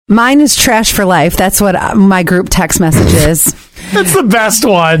Mine is Trash for Life. That's what my group text message is. That's the best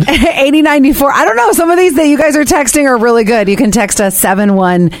one. 8094. I don't know. Some of these that you guys are texting are really good. You can text us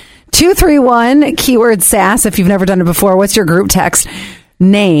 71231, keyword sass. If you've never done it before, what's your group text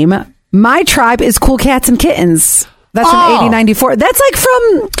name? My tribe is Cool Cats and Kittens. That's from 8094. That's like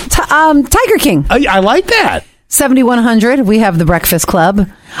from Tiger King. I like that. 7100. We have the Breakfast Club.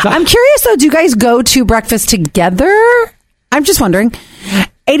 I'm curious though. Do you guys go to breakfast together? I'm just wondering.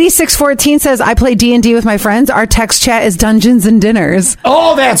 8614 says, I play D&D with my friends. Our text chat is Dungeons and Dinners.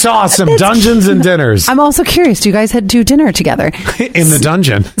 Oh, that's awesome. Dungeons and Dinners. I'm also curious. Do you guys do dinner together? In the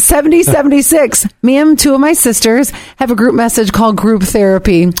dungeon. 7076. Me and two of my sisters have a group message called Group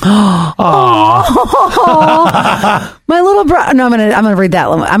Therapy. My little brother. No, I'm gonna read that.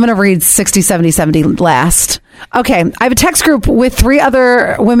 I'm gonna read 607070 last. Okay, I have a text group with 3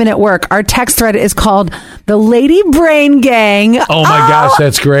 other women at work. Our text thread is called the Lady Brain Gang. Oh my gosh,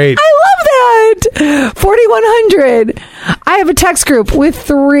 that's great. I love that. 4100. I have a text group with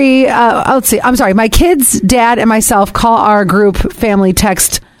 3. Let's see. I'm sorry. My kids, dad, and myself call our group family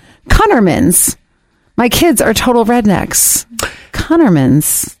text Connermans. My kids are total rednecks.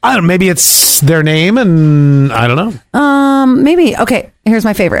 Connermans. I don't know. Maybe it's their name, and I don't know. Maybe. Okay. Here's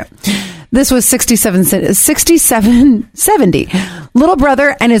my favorite. This was 6770. Little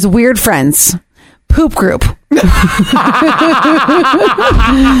brother and his weird friends. Poop group. That's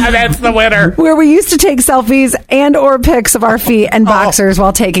the winner. Where we used to take selfies and or pics of our feet and boxers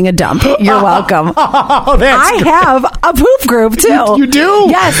while taking a dump. You're welcome. Oh, that's I have a poop group too. You do?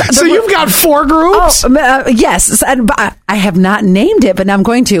 Yes. So you've got 4 groups? Yes. And I have not named it, but now I'm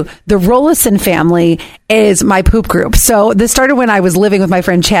going to. The Rollison family is my poop group. So this started when I was living with my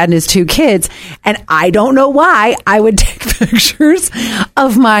friend Chad and his 2 kids. And I don't know why I would take pictures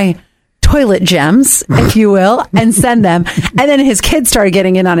of my toilet gems, if you will, and send them. And then his kids started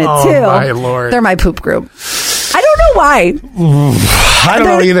getting in on it too. Oh, my Lord. They're my poop group. I don't know why. I don't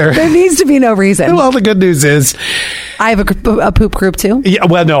know either. There needs to be no reason. Well, the good news is I have a poop group too. Yeah,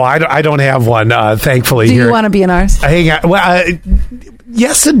 well, no, I don't have one, thankfully. Do you want to be in ours? Hang on. Well,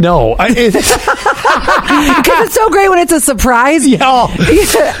 yes and no. Because it's so great when it's a surprise. Yeah.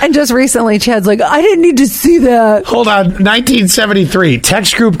 And just recently, Chad's like, I didn't need to see that. Hold on. 1973,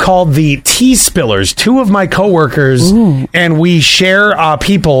 text group called the Tea Spillers. 2 of my coworkers, and we share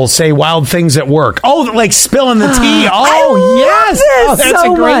people say wild things at work. Oh, like spilling the tea. Oh, yes. Oh, that's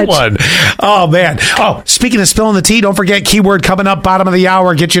so a great one. Oh, man. Oh, speaking of spilling the tea, don't forget keyword coming up bottom of the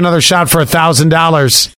hour. Get you another shot for $1,000.